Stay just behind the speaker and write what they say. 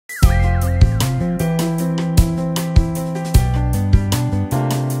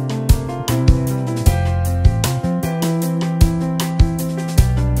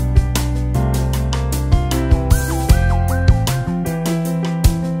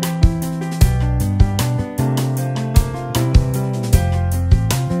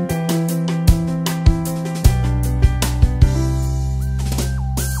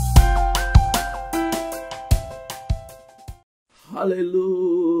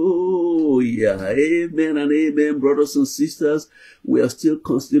Hallelujah. Amen and amen, brothers and sisters. We are still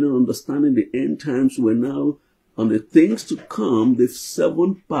considering understanding the end times. We're now on the things to come, the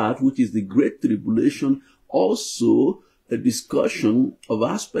seventh part, which is the Great Tribulation. Also, a discussion of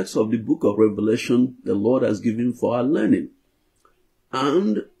aspects of the book of Revelation the Lord has given for our learning.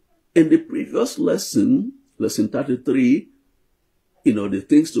 And in the previous lesson, lesson 33, the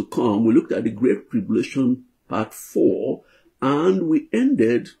things to come, we looked at the Great Tribulation part 4, and we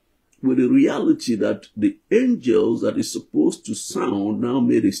ended with the reality that the angels that is supposed to sound now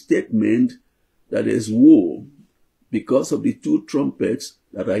made a statement that is woe because of the two trumpets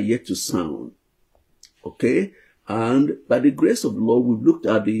that are yet to sound. Okay? And by the grace of the Lord, we've looked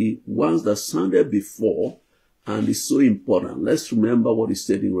at the ones that sounded before, and it's so important. Let's remember what he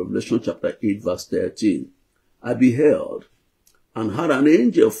said in Revelation chapter 8, verse 13. I beheld and had an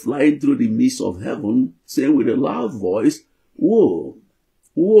angel flying through the midst of heaven, saying with a loud voice, Woe,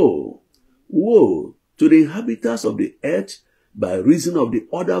 woe, woe to the inhabitants of the earth by reason of the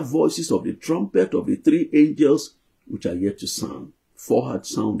other voices of the trumpet of the three angels which are yet to sound. 4 had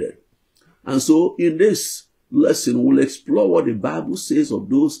sounded. And so in this lesson, we'll explore what the Bible says of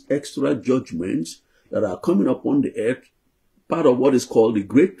those extra judgments that are coming upon the earth, part of what is called the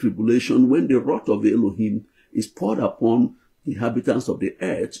Great Tribulation, when the wrath of Elohim is poured upon the inhabitants of the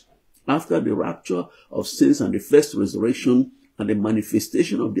earth after the rapture of saints and the first resurrection and the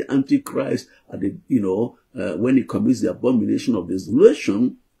manifestation of the Antichrist at the, when he commits the abomination of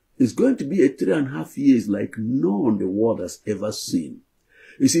desolation. Is going to be a 3.5 years like none the world has ever seen.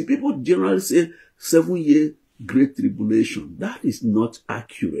 You see, people generally say 7-year Great Tribulation. That is not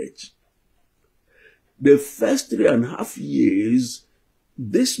accurate. The first 3.5 years,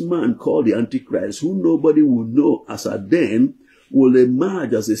 this man called the Antichrist, who nobody will know as a then, will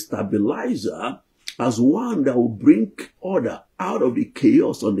emerge as a stabilizer, as one that will bring order out of the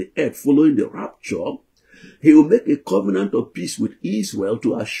chaos on the earth following the rapture. He will make a covenant of peace with Israel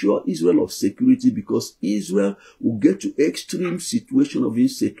to assure Israel of security, because Israel will get to extreme situation of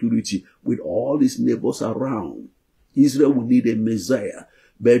insecurity with all his neighbors around. Israel will need a Messiah,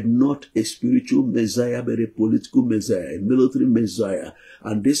 but not a spiritual Messiah, but a political Messiah, a military Messiah.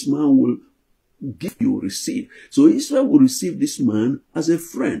 And this man will give, you receive. So Israel will receive this man as a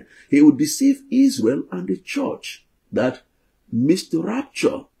friend. He will deceive Israel and the church that missed the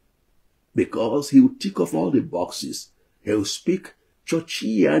rapture, because he will tick off all the boxes. He will speak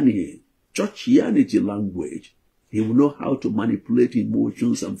churchianity language. He will know how to manipulate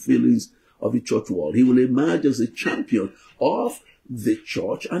emotions and feelings of the church world. He will emerge as a champion of the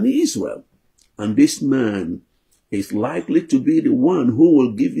church and Israel. And this man is likely to be the one who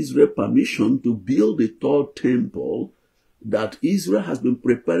will give Israel permission to build the third temple that Israel has been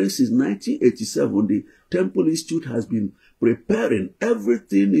preparing since 1987. The Temple Institute has been preparing.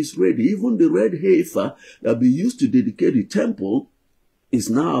 Everything is ready. Even the red heifer that we used to dedicate the temple is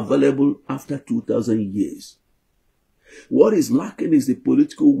now available after 2,000 years. What is lacking is the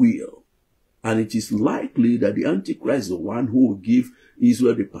political will. And it is likely that the Antichrist is the one who will give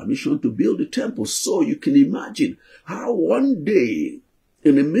Israel the permission to build the temple. So you can imagine how one day,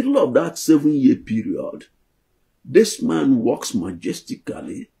 in the middle of that 7-year period, this man walks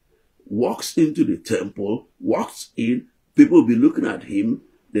majestically, walks into the temple, walks in, people will be looking at him,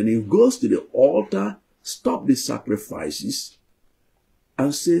 then he goes to the altar, stop the sacrifices,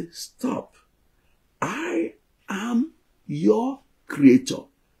 and say, stop. I am your creator.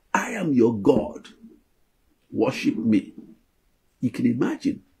 I am your God. Worship me. You can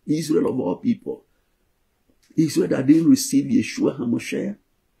imagine Israel of all people. Israel that didn't receive Yeshua HaMashiach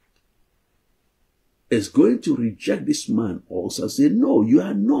is going to reject this man also and say, no, you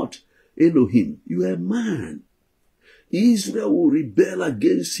are not Elohim. You are man. Israel will rebel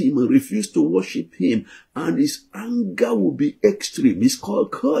against him and refuse to worship him, and his anger will be extreme. It's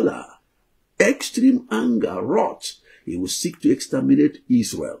called Kola. Extreme anger, wrath. He will seek to exterminate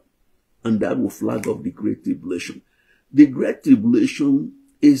Israel, and that will flag off the Great Tribulation. The Great Tribulation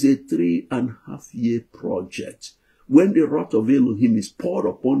is a 3.5-year project. When the wrath of Elohim is poured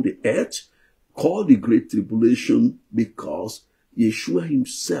upon the earth, called the Great Tribulation, because Yeshua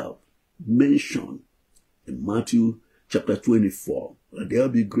himself mentioned in Matthew chapter 24, that there will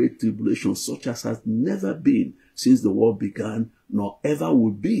be great tribulation such as has never been since the world began, nor ever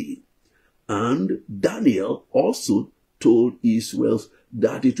will be. And Daniel also told Israel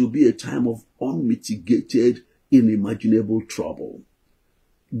that it will be a time of unmitigated, unimaginable trouble.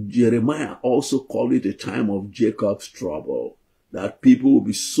 Jeremiah also called it a time of Jacob's trouble, that people will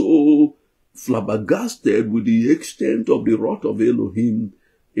be so flabbergasted with the extent of the wrath of Elohim,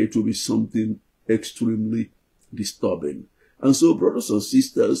 it will be something extremely disturbing. And so, brothers and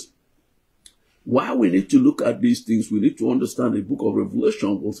sisters, While we need to look at these things, we need to understand the book of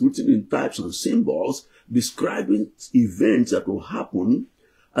Revelation was written in types and symbols describing events that will happen.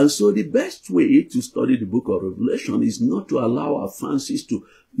 And so the best way to study the book of Revelation is not to allow our fancies to,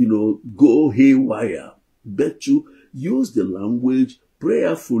 go haywire, but to use the language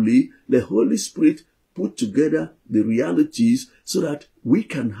prayerfully. The Holy Spirit put together the realities so that we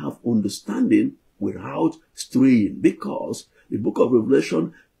can have understanding without straying. Because the book of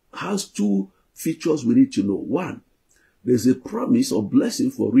Revelation has two features we need to know. One, there's a promise of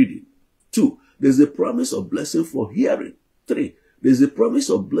blessing for reading. Two, there's a promise of blessing for hearing. Three, there's a promise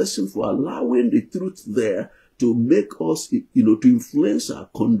of blessing for allowing the truth there to make us, to influence our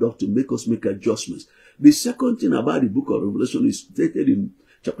conduct, to make us make adjustments. The second thing about the book of Revelation is stated in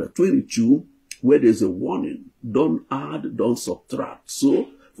chapter 22, where there's a warning. Don't add, don't subtract. So,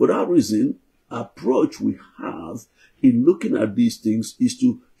 for that reason, approach we have in looking at these things is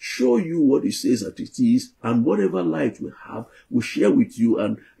to show you what it says that it is, and whatever light we have, we share with you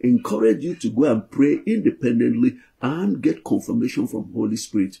and encourage you to go and pray independently and get confirmation from Holy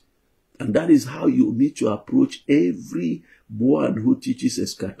Spirit. And that is how you need to approach everyone who teaches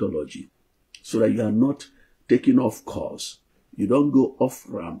eschatology, so that you are not taken off course. You don't go off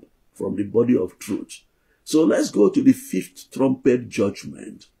ramp from the body of truth. So let's go to the fifth trumpet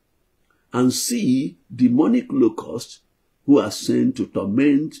judgment and see demonic locusts who are sent to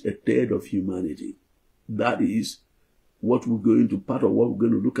torment a third of humanity. That is what we're going to, part of what we're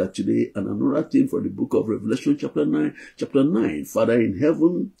going to look at today. And another thing for the book of Revelation chapter 9. Chapter 9, Father in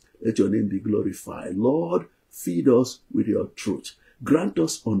heaven, let your name be glorified. Lord, feed us with your truth. Grant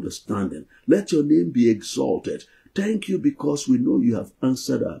us understanding. Let your name be exalted. Thank you because we know you have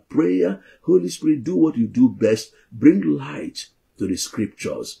answered our prayer. Holy Spirit, do what you do best. Bring light to the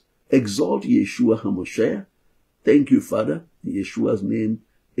scriptures. Exalt Yeshua HaMashiach. Thank you, Father. In Yeshua's name,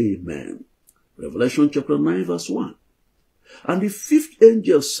 amen. Revelation chapter 9, verse 1. And the fifth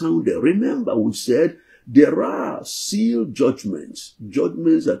angel sounded. Remember, we said there are sealed judgments.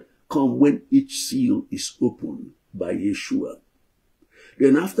 Judgments that come when each seal is opened by Yeshua.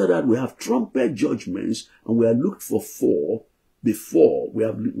 Then after that, we have trumpet judgments, and we have looked for 4 before. We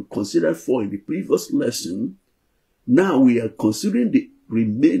have considered 4 in the previous lesson. Now we are considering the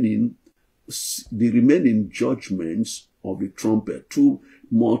remaining judgments of the trumpet, 2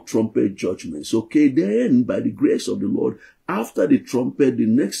 more trumpet judgments. Okay, then by the grace of the Lord, after the trumpet, the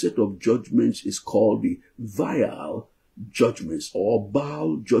next set of judgments is called the vial judgments or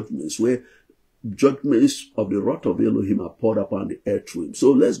Baal judgments, where judgments of the wrath of Elohim are poured upon the earth realm.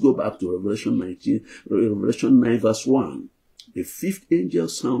 So let's go back to Revelation 9 verse 1. The fifth angel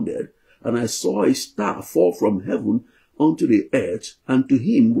sounded, and I saw a star fall from heaven unto the earth, and to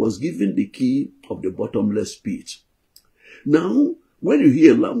him was given the key of the bottomless pit. Now, when you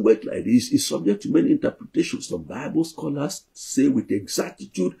hear language like this, it's subject to many interpretations. The Bible scholars say with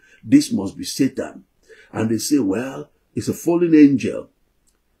exactitude, this must be Satan. And they say, well, it's a fallen angel.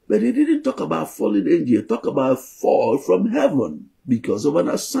 But they didn't talk about fallen angel. They talk about fall from heaven because of an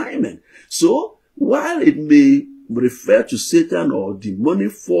assignment. So, while it may refer to Satan or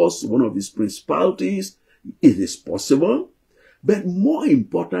demonic force, one of his principalities, it is possible. But more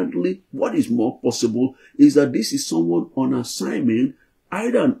importantly, what is more possible is that this is someone on assignment,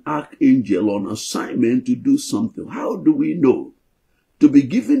 either an archangel on assignment to do something. How do we know? To be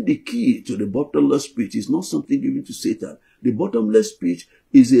given the key to the bottomless pit is not something given to Satan. The bottomless pit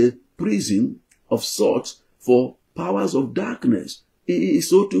is a prison of sorts for powers of darkness.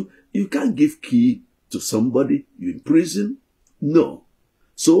 So you can't give key to somebody you in prison. No.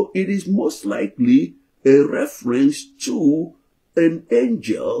 So it is most likely a reference to an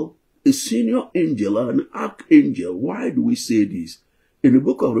angel, a senior angel, an archangel. Why do we say this? In the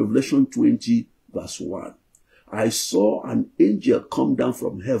book of Revelation 20, verse 1, I saw an angel come down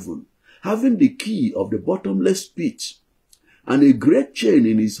from heaven, having the key of the bottomless pit, and a great chain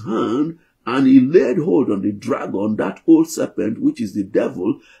in his hand, and he laid hold on the dragon, that old serpent, which is the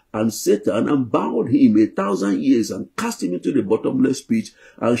devil and Satan, and bound him 1,000 years, and cast him into the bottomless pit,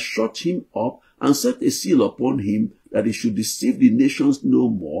 and shut him up, and set a seal upon him, that he should deceive the nations no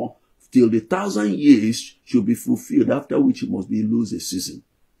more, till the 1,000 years should be fulfilled, after which he must be lose a season.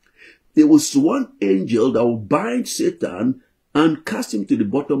 There was one angel that will bind Satan and cast him to the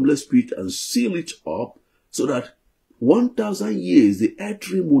bottomless pit and seal it up, so that 1,000 years the earth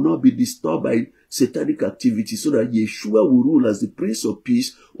realm will not be disturbed by satanic activity, so that Yeshua will rule as the Prince of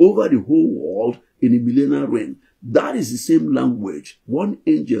Peace over the whole world in a millennial reign. That is the same language. One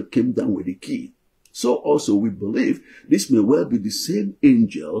angel came down with the key. So also we believe this may well be the same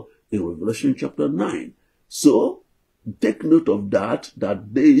angel in Revelation chapter 9. So take note of that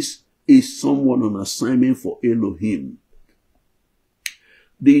this is someone on assignment for Elohim.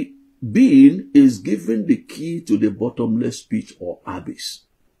 The being is given the key to the bottomless pit or abyss.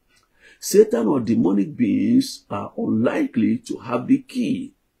 Satan or demonic beings are unlikely to have the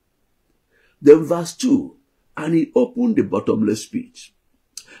key. Then verse 2, and he opened the bottomless pit,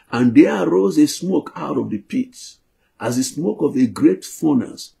 and there arose a smoke out of the pit, as the smoke of a great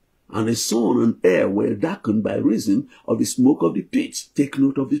furnace, and the sun and air were darkened by reason of the smoke of the pit. Take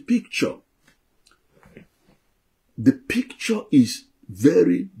note of the picture. The picture is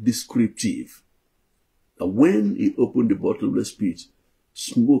very descriptive. When he opened the bottomless pit,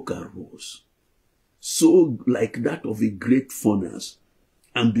 smoke arose, so like that of a great furnace.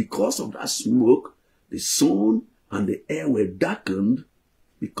 And because of that smoke, the sun and the air were darkened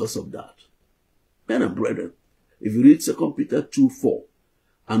because of that. Men and brethren, if you read 2 Peter 2:4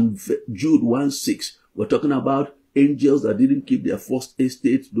 and Jude 1:6, we're talking about angels that didn't keep their first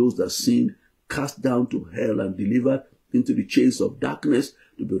estate, those that sinned, cast down to hell and delivered into the chains of darkness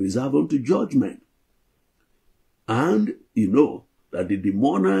to be reserved unto judgment. And you know that the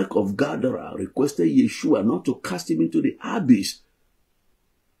monarch of Gadara requested Yeshua not to cast him into the abyss.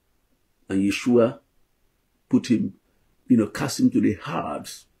 And Yeshua put him, cast him to the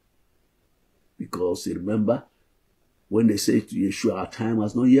Hades. Because you remember when they say to Yeshua, our time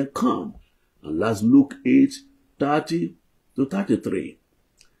has not yet come. And that's Luke 8:30 to 33.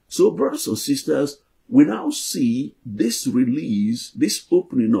 So brothers and sisters, we now see this release, this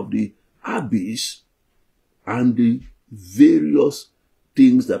opening of the abyss and the various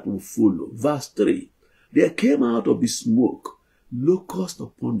things that will follow. Verse 3, there came out of the smoke locusts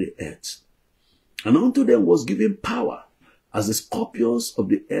upon the earth, and unto them was given power, as the scorpions of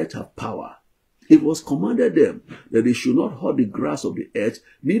the earth have power. It was commanded them that they should not hurt the grass of the earth,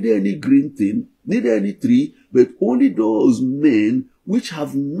 neither any green thing, neither any tree, but only those men which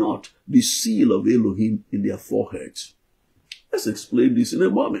have not the seal of Elohim in their foreheads. Let's explain this in a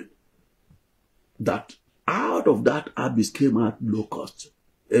moment. That out of that abyss came out locusts.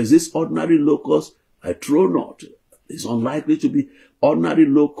 Is this ordinary locust? I trow not. It's unlikely to be ordinary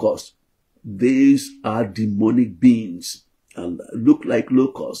locusts. These are demonic beings and look like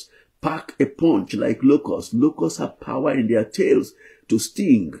locusts. Pack a punch like locusts. Locusts have power in their tails to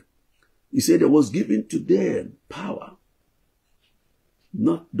sting. He said there was given to them power.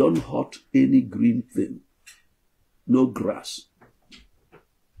 Don't hurt any green thing. No grass.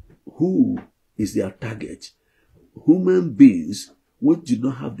 Who is their target? Human beings which do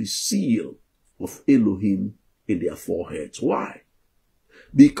not have the seal of Elohim in their foreheads. Why?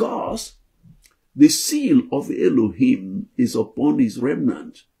 Because the seal of Elohim is upon his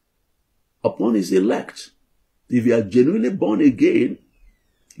remnant, upon his elect. If you are genuinely born again,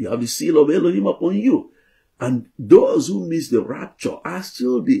 you have the seal of Elohim upon you. And those who miss the rapture are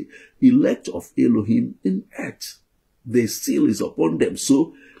still the elect of Elohim in earth. The seal is upon them.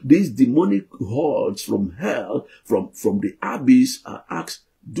 So these demonic hordes from hell, from the abyss, are asked,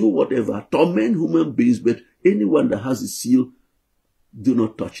 do whatever, torment human beings, but anyone that has a seal, do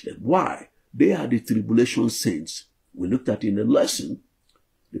not touch them. Why? They are the tribulation saints. We looked at in the lesson,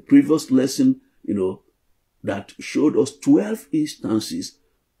 the previous lesson, that showed us 12 instances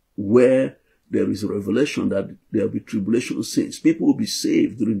where there is a revelation that there will be tribulation saints. People will be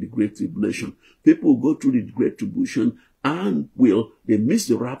saved during the Great Tribulation. People will go through the Great Tribulation and they miss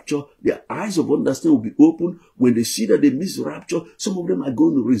the rapture. Their eyes of understanding will be open. When they see that they miss the rapture, some of them are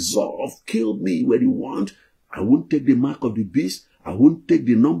going to resolve, kill me when you want. I won't take the mark of the beast. I won't take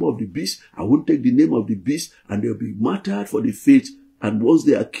the number of the beast. I won't take the name of the beast. And they'll be martyred for the faith. And once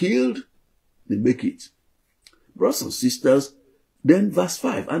they are killed, they make it. Brothers and sisters, then verse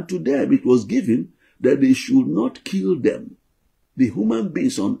 5, and to them it was given that they should not kill them, the human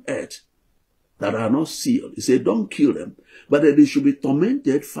beings on earth that are not sealed. He said, don't kill them, but that they should be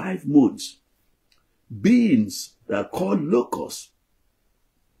tormented 5 months. Beings that are called locusts,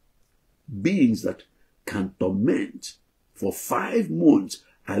 beings that can torment for 5 months,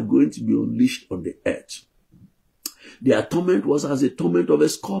 are going to be unleashed on the earth. Their torment was as the torment of a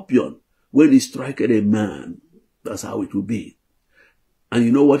scorpion when he strikes a man. That's how it will be. And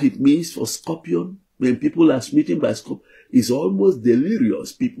you know what it means for scorpion? When people are smitten by scorpion, it's almost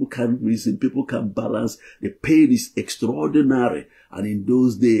delirious. People can't reason. People can't balance. The pain is extraordinary. And in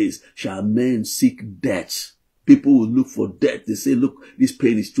those days, shall men seek death. People will look for death. They say, look, this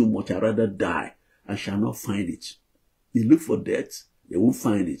pain is too much. I'd rather die. And shall not find it. They look for death. They won't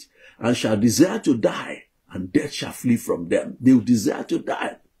find it. And shall desire to die. And death shall flee from them. They will desire to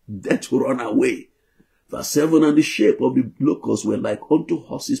die. Death will run away. Verse 7, and the shape of the locusts were like unto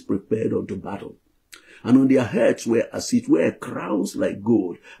horses prepared unto battle. And on their heads were as it were crowns like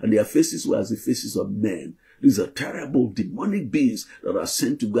gold, and their faces were as the faces of men. These are terrible demonic beings that are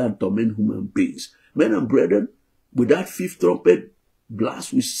sent to go and torment human beings. Men and brethren, with that fifth trumpet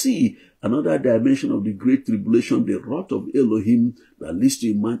blast, we see another dimension of the great tribulation, the wrath of Elohim that leads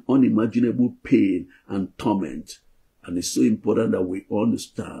to unimaginable pain and torment. And it's so important that we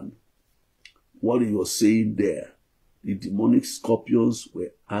understand what he was saying there. The demonic scorpions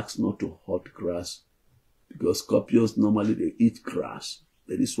were asked not to hurt grass, because scorpions normally they eat grass.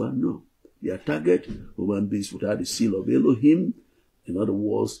 But this one, no. Their target, human beings without the seal of Elohim. In other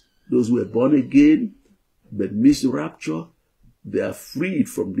words, those who were born again but missed rapture, they are freed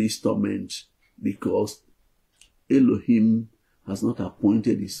from these torments because Elohim has not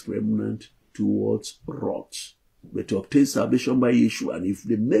appointed his remnant towards wrath, but to obtain salvation by Yeshua. And if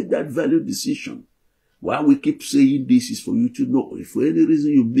they make that valid decision, why we keep saying this is for you to know. If for any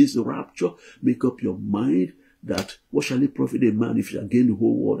reason you miss the rapture, make up your mind that what shall it profit a man if he shall gain the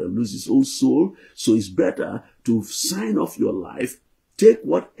whole world and lose his own soul? So it's better to sign off your life, take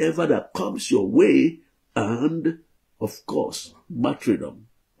whatever that comes your way, and of course, martyrdom,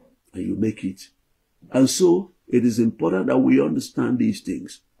 and you make it. And so it is important that we understand these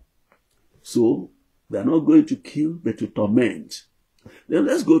things. So they are not going to kill, but to torment. Then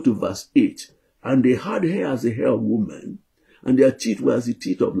let's go to verse 8. And they had hair as the hair of women, and their teeth were as the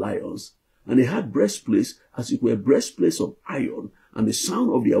teeth of lions, and they had breastplates as it were breastplates of iron, and the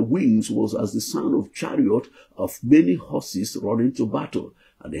sound of their wings was as the sound of chariot of many horses running to battle.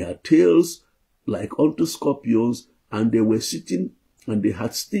 And they had tails like unto scorpions, and they were sitting, and they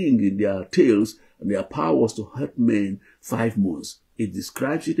had sting in their tails, and their power was to hurt men 5 months. It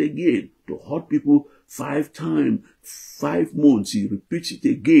describes it again, to hurt people 5 times, 5 months. He repeats it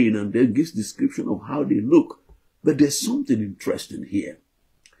again, and then gives description of how they look. But there's something interesting here.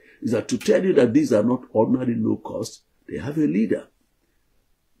 Is that to tell you that these are not ordinary locusts, they have a leader.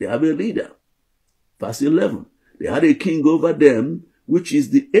 They have a leader. Verse 11. They had a king over them, which is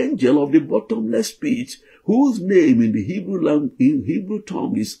the angel of the bottomless pit, whose name in the Hebrew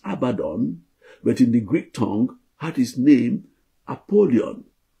tongue is Abaddon, but in the Greek tongue had his name Apollyon.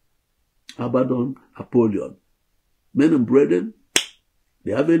 Abaddon, Apollyon. Men and brethren,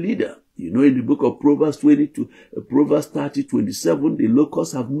 they have a leader. You know, in the book of Proverbs 30:27, the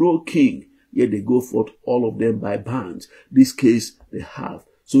locusts have no king, yet they go forth all of them by bands. This case they have.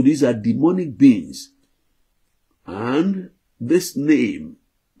 So these are demonic beings. And this name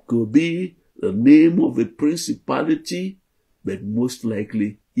could be the name of a principality, but most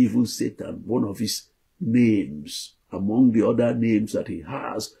likely even Satan, one of his names. Among the other names that he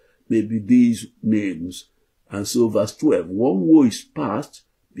has, maybe these names. And so verse 12, one woe is past,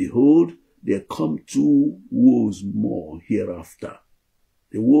 behold, there come 2 woes more hereafter.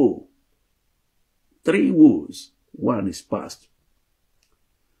 The woe. 3 woes. 1 is past.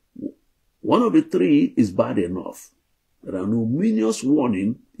 One of the 3 is bad enough. But an ominous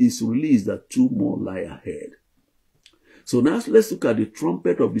warning is released that 2 more lie ahead. So now let's look at the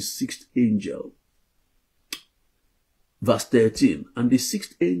trumpet of the 6th angel. Verse 13, and the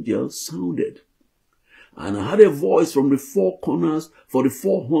 6th angel sounded, and I had a voice from the 4 corners for the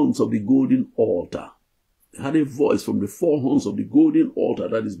 4 horns of the golden altar. I had a voice from the 4 horns of the golden altar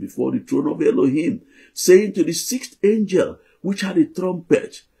that is before the throne of Elohim, saying to the 6th angel, which had a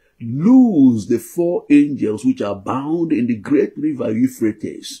trumpet, loose the 4 angels which are bound in the great river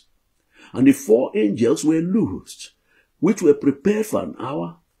Euphrates. And the 4 angels were loosed, which were prepared for an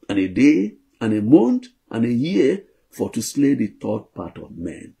hour, and a day, and a month, and a year, for to slay the 3rd part of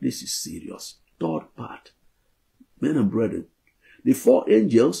men. This is serious. 3rd part. Men and brethren, the 4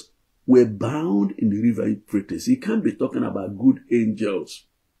 angels were bound in the river Euphrates. He can't be talking about good angels.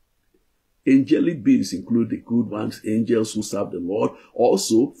 Angelic beings include the good ones, angels who serve the Lord,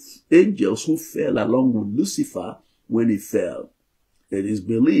 also angels who fell along with Lucifer when he fell. It is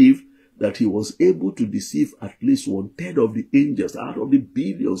believed that he was able to deceive at least 1/3 of the angels. Out of the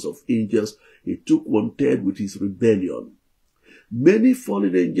billions of angels, he took 1/3 with his rebellion. Many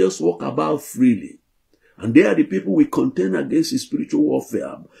fallen angels walk about freely, and they are the people we contend against in spiritual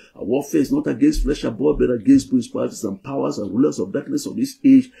warfare. Our warfare is not against flesh and blood, but against principalities and powers and rulers of darkness of this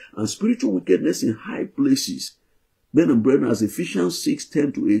age and spiritual wickedness in high places. Men and brethren, as Ephesians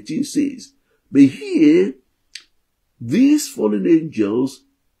 6:10-18 says, but here, these fallen angels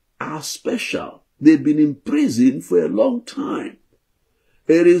are special. They've been in prison for a long time.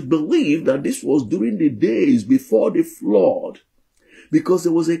 It is believed that this was during the days before the flood, because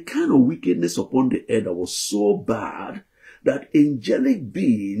there was a kind of wickedness upon the earth that was so bad that angelic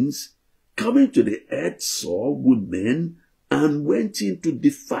beings coming to the earth saw women and went in to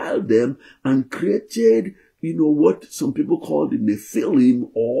defile them and created, what some people call the Nephilim,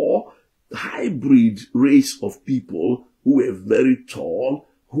 or hybrid race of people who were very tall,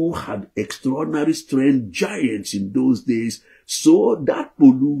 who had extraordinary strength, giants in those days. So that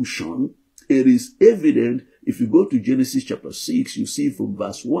pollution, it is evident. If you go to Genesis chapter 6, you see from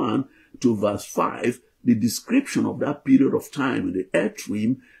verse 1 to verse 5, the description of that period of time in the earth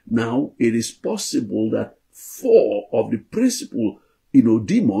realm. Now, it is possible that 4 of the principal,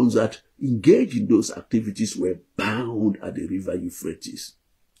 demons that engage in those activities were bound at the river Euphrates.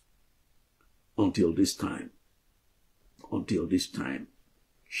 Until this time.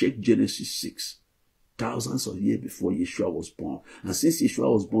 Check Genesis 6. Thousands of years before Yeshua was born. And since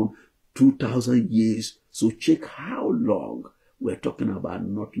Yeshua was born, 2,000 years. So check how long. We're talking about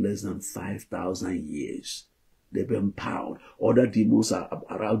not less than 5,000 years. They've been bound. Other demons are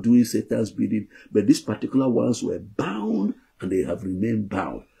around doing Satan's bidding, but these particular ones were bound and they have remained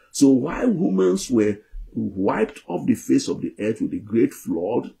bound. So while humans were wiped off the face of the earth with the great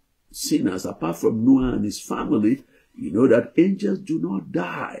flood, sinners, apart from Noah and his family, you know that angels do not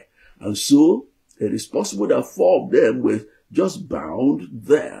die. And so it is possible that 4 of them were just bound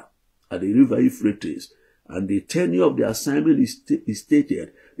there at the river Euphrates. And the tenure of the assignment is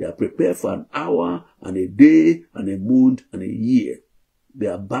stated. They are prepared for an hour and a day and a month and a year. They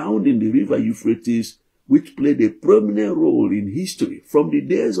are bound in the river Euphrates, which played a prominent role in history from the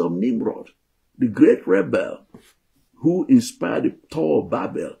days of Nimrod, the great rebel who inspired the Tower of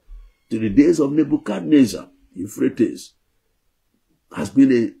Babel, to the days of Nebuchadnezzar. Euphrates has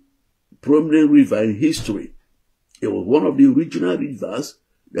been a prominent river in history. It was one of the original rivers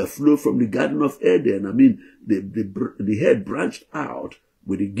that flowed from the Garden of Eden. I mean, the head branched out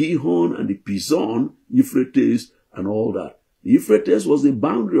with the Gihon and the Pison, Euphrates, and all that. The Euphrates was the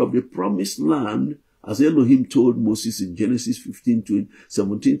boundary of the promised land, as Elohim told Moses in Genesis 17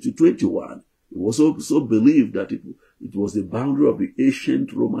 to 21. It was also believed that it was the boundary of the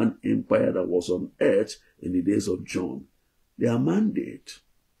ancient Roman Empire that was on earth in the days of John. Their mandate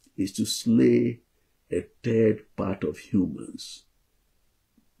is to slay a third part of humans.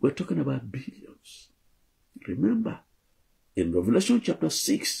 We're talking about billions. Remember, in Revelation chapter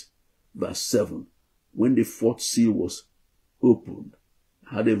 6, verse 7, when the 4th seal was opened,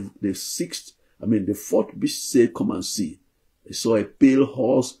 how the 4th beast said, "Come and see." They saw a pale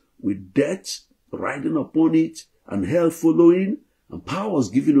horse with death riding upon it, and hell following, and power was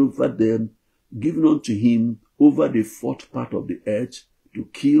given unto him over the 4th part of the earth, to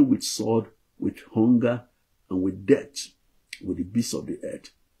kill with sword, with hunger, and with death, with the beasts of the earth.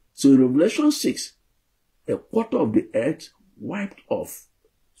 So in Revelation 6, a quarter of the earth wiped off.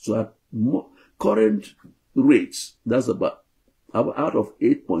 So at current rates, that's about out of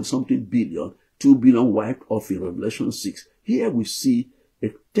 8 point something billion, 2 billion wiped off in Revelation 6. Here we see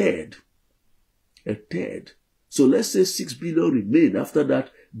a third. So let's say 6 billion remain after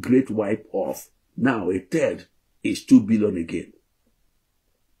that great wipe off. Now a third is 2 billion again.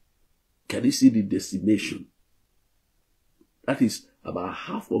 Can you see the decimation? That is about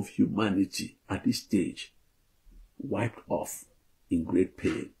half of humanity at this stage wiped off in great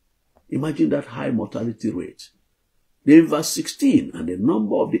pain. Imagine that high mortality rate. Then verse 16, and the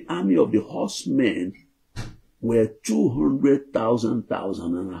number of the army of the horsemen were 200,000,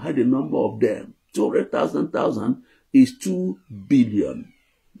 and I had the number of them. 200,000 is 2 billion.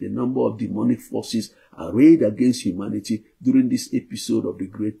 The number of demonic forces arrayed against humanity during this episode of the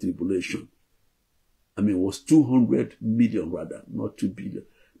Great Tribulation. It was 200 million rather, not 2 billion.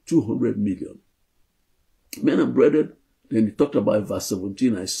 200 million. Men and brethren, then he talked about verse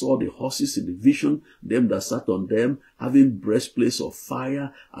 17, I saw the horses in the vision, them that sat on them, having breastplates of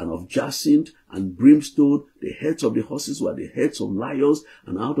fire and of jacinth and brimstone. The heads of the horses were the heads of lions,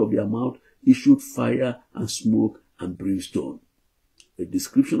 and out of their mouth issued fire and smoke and brimstone. A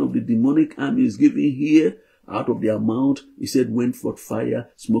description of the demonic army is given here. Out of their mouth, he said, went forth fire,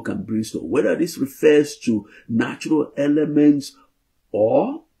 smoke, and brimstone. Whether this refers to natural elements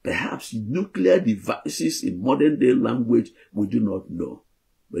or perhaps nuclear devices in modern day language, we do not know.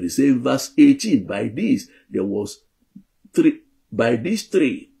 But he says in verse 18, by these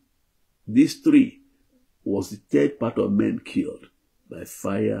three was the third part of men killed, by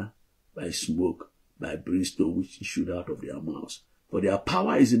fire, by smoke, by brimstone, which issued out of their mouths. For their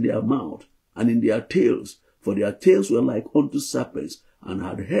power is in their mouth and in their tails. For their tails were like unto serpents, and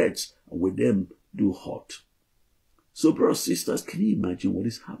had heads, and with them do hurt. So, brothers and sisters, can you imagine what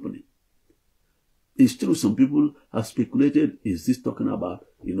is happening? It's true, some people have speculated, is this talking about,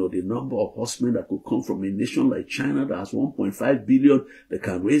 the number of horsemen that could come from a nation like China that has 1.5 billion, that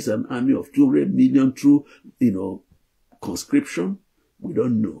can raise an army of 200 million through, conscription? We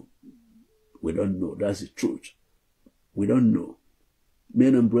don't know. We don't know. That's the truth. We don't know.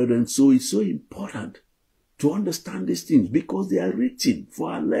 Men and brethren, so it's so important to understand these things because they are written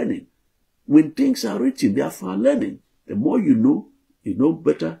for our learning. When things are written, they are for our learning. The more you know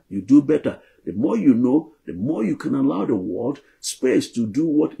better, you do better. The more you know, the more you can allow the world space to do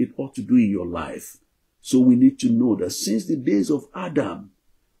what it ought to do in your life. So we need to know that since the days of Adam,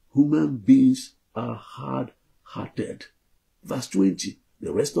 human beings are hard-hearted. Verse 20,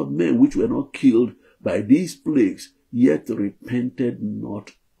 the rest of men which were not killed by these plagues, yet repented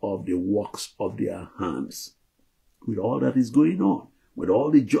not of the works of their hands. With all that is going on, with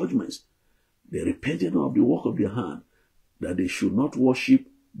all the judgments, they repented not of the work of their hand, that they should not worship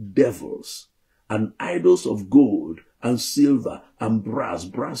devils and idols of gold and silver and brass.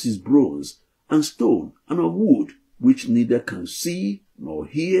 Brass is bronze, and stone and of wood, which neither can see, nor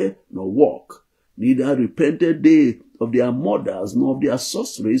hear, nor walk. Neither repented they of their murders, nor of their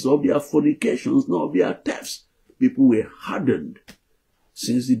sorceries, of their fornications, nor of their thefts. People were hardened.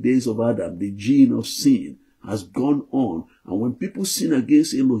 Since the days of Adam, the gene of sin has gone on. And when people sin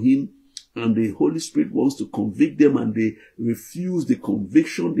against Elohim, and the Holy Spirit wants to convict them, and they refuse the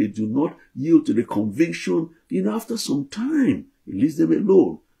conviction, they do not yield to the conviction, after some time, it leaves them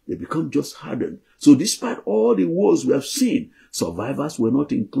alone. They become just hardened. So despite all the wars we have seen, survivors were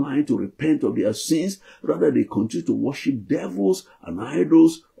not inclined to repent of their sins. Rather, they continue to worship devils and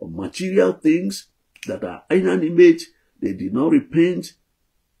idols or material things that are inanimate. They did not repent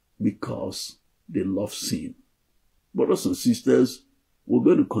because they love sin. Brothers and sisters, we're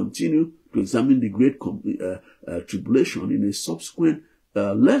going to continue to examine the great tribulation in a subsequent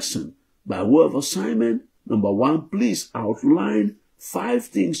lesson. By way of assignment, number 1, please outline 5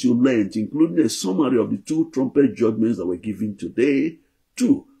 things you learned, including a summary of the 2 trumpet judgments that were given today.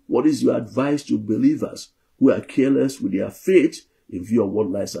 2, what is your advice to believers who are careless with their faith in view of what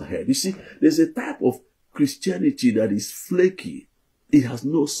lies ahead? You see, there's a type of Christianity that is flaky. It has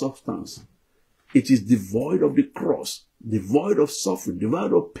no substance. It is devoid of the cross, devoid of suffering,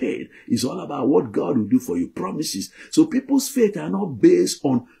 devoid of pain. It's all about what God will do for you, promises. So people's faith are not based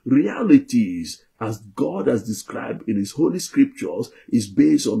on realities as God has described in his holy scriptures. Is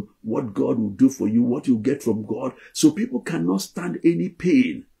based on what God will do for you, what you get from God. So people cannot stand any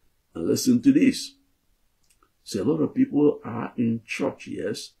pain. And listen to this. So a lot of people are in church,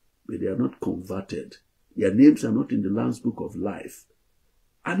 yes, but they are not converted. Their names are not in the Lamb's Book of Life.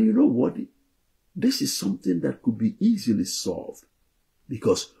 And you know what? This is something that could be easily solved.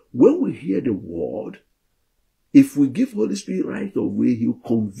 Because when we hear the word, if we give Holy Spirit right of way, he'll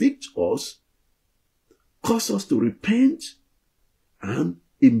convict us, cause us to repent, and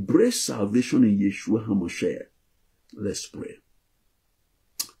embrace salvation in Yeshua HaMashiach. Let's pray.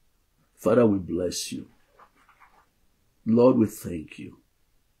 Father, we bless you. Lord, we thank you.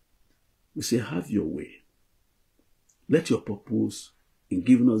 We say, have your way. Let your purpose in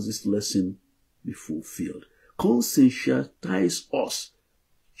giving us this lesson be fulfilled. Conscientize us.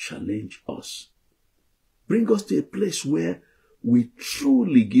 Challenge us. Bring us to a place where we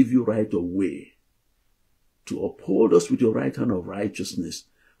truly give you right of way, to uphold us with your right hand of righteousness.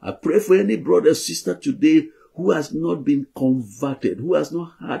 I pray for any brother or sister today who has not been converted, who has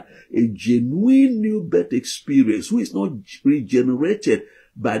not had a genuine new birth experience, who is not regenerated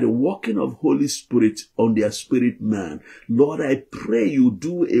by the working of Holy Spirit on their spirit man. Lord, I pray you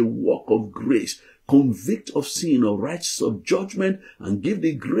do a work of grace, convict of sin, of righteousness, of judgment, and give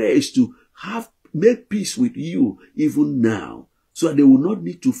the grace to make peace with you even now, so that they will not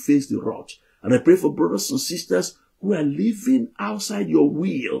need to face the wrath. And I pray for brothers and sisters who are living outside your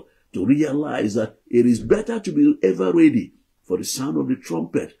will to realize that it is better to be ever ready for the sound of the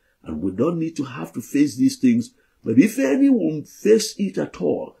trumpet, and we don't need to have to face these things. But if anyone face it at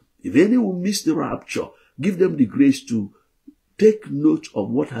all, if anyone miss the rapture, give them the grace to take note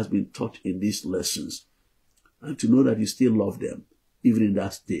of what has been taught in these lessons, and to know that you still love them, even in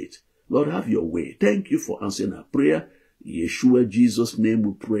that state. Lord, have your way. Thank you for answering our prayer. In Yeshua Jesus' name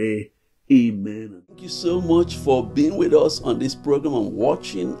we pray. Amen. Thank you so much for being with us on this program and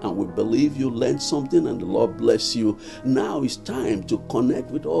watching, and we believe you learned something and the Lord bless you. Now it's time to connect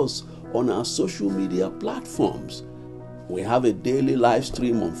with us on our social media platforms. We have a daily live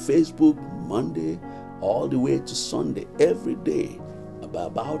stream on Facebook, Monday all the way to Sunday, every day,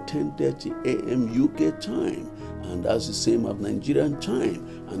 about 10:30 a.m. UK time. And that's the same as Nigerian time.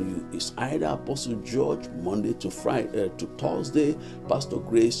 And it's either Apostle George, Monday to Friday to Thursday, Pastor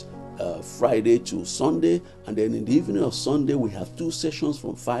Grace, Friday to Sunday, and then in the evening of Sunday we have 2 sessions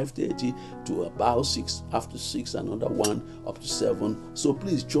from 5:30 to about 6, after 6 another one up to 7. So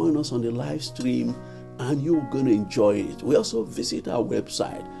please join us on the live stream and you're going to enjoy it. We also visit our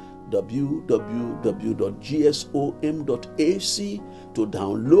website, www.gsom.ac, to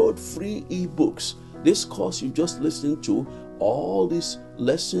download free ebooks. This course you just listened to, all these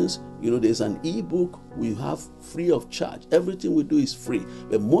lessons, there's an ebook we have free of charge. Everything we do is free.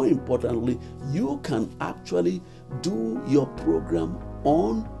 But more importantly, you can actually do your program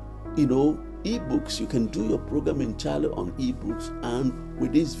on, ebooks. You can do your program entirely on ebooks and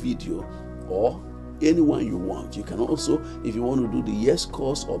with this video, or anyone you want. You can also, if you want to do the Yes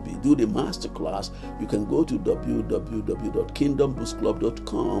course or do the masterclass, you can go to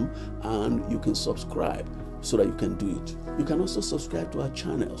www.kingdomboostclub.com and you can subscribe so that you can do it. You can also subscribe to our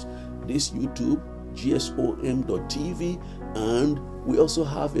channels, this YouTube, gsom.tv, and we also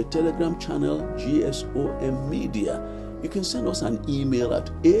have a Telegram channel, GSOM Media. You can send us an email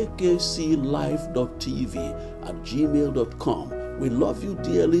at akclife.tv@gmail.com. We love you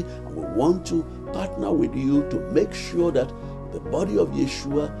dearly, and we want to partner with you to make sure that the body of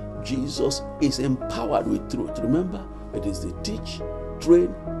Yeshua, Jesus, is empowered with truth. Remember, it is the teach,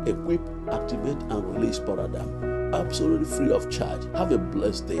 train, equip, activate, and release paradigm. Absolutely free of charge. Have a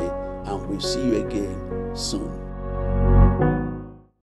blessed day, and we'll see you again soon.